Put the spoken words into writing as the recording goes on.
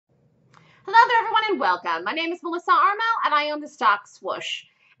everyone and welcome. My name is Melissa Armel and I own the stock Swoosh.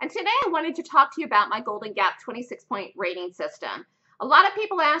 And today I wanted to talk to you about my Golden Gap 26-point rating system. A lot of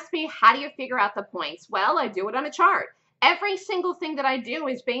people ask me, how do you figure out the points? Well, I do it on a chart. Every single thing that I do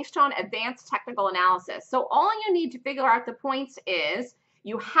is based on advanced technical analysis. So all you need to figure out the points is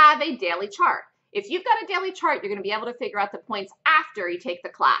you have a daily chart. If you've got a daily chart, you're going to be able to figure out the points after you take the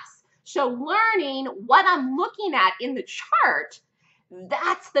class. So learning what I'm looking at in the chart,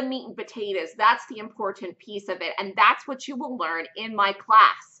 that's the meat and potatoes. That's the important piece of it. And that's what you will learn in my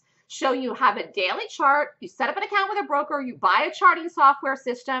class. So you have a daily chart, you set up an account with a broker, you buy a charting software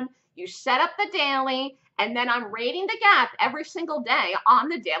system, you set up the daily, and then I'm rating the gap every single day on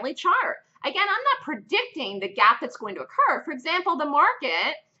the daily chart. Again, I'm not predicting the gap that's going to occur. For example, the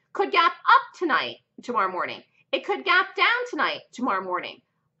market could gap up tomorrow morning. It could gap down tomorrow morning.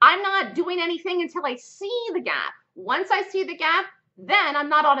 I'm not doing anything until I see the gap. Once I see the gap, then I'm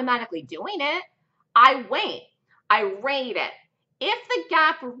not automatically doing it. I wait. I rate it. If the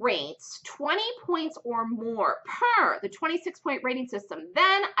gap rates 20 points or more per the 26-point rating system,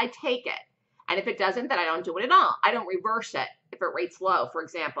 then I take it. And if it doesn't, then I don't do it at all. I don't reverse it if it rates low, for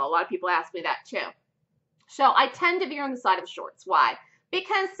example. A lot of people ask me that too. So I tend to be on the side of shorts. Why?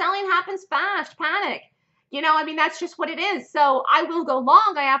 Because selling happens fast, panic. That's just what it is. So I will go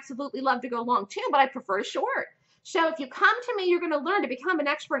long. I absolutely love to go long too, but I prefer to short. So if you come to me, you're going to learn to become an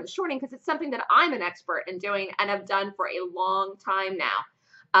expert in shorting because it's something that I'm an expert in doing and have done for a long time now.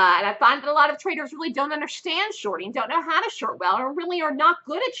 And I find that a lot of traders really don't understand shorting, don't know how to short well, or really are not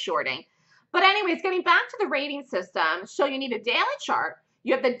good at shorting. But anyways, getting back to the rating system, so you need a daily chart.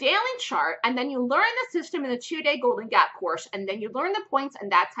 You have the daily chart, and then you learn the system in the 2-day Golden Gap course, and then you learn the points,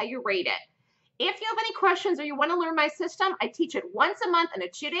 and that's how you rate it. If you have any questions or you want to learn my system, I teach it once a month in a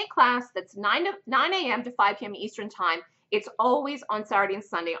 2-day class that's 9 a.m. to 5 p.m. Eastern time. It's always on Saturday and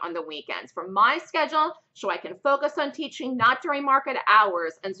Sunday on the weekends for my schedule, so I can focus on teaching, not during market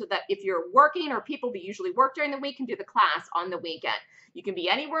hours, and so that if you're working or people that usually work during the week can do the class on the weekend. You can be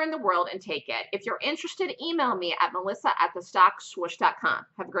anywhere in the world and take it. If you're interested, email me at melissa@thestockswoosh.com.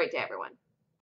 Have a great day, everyone.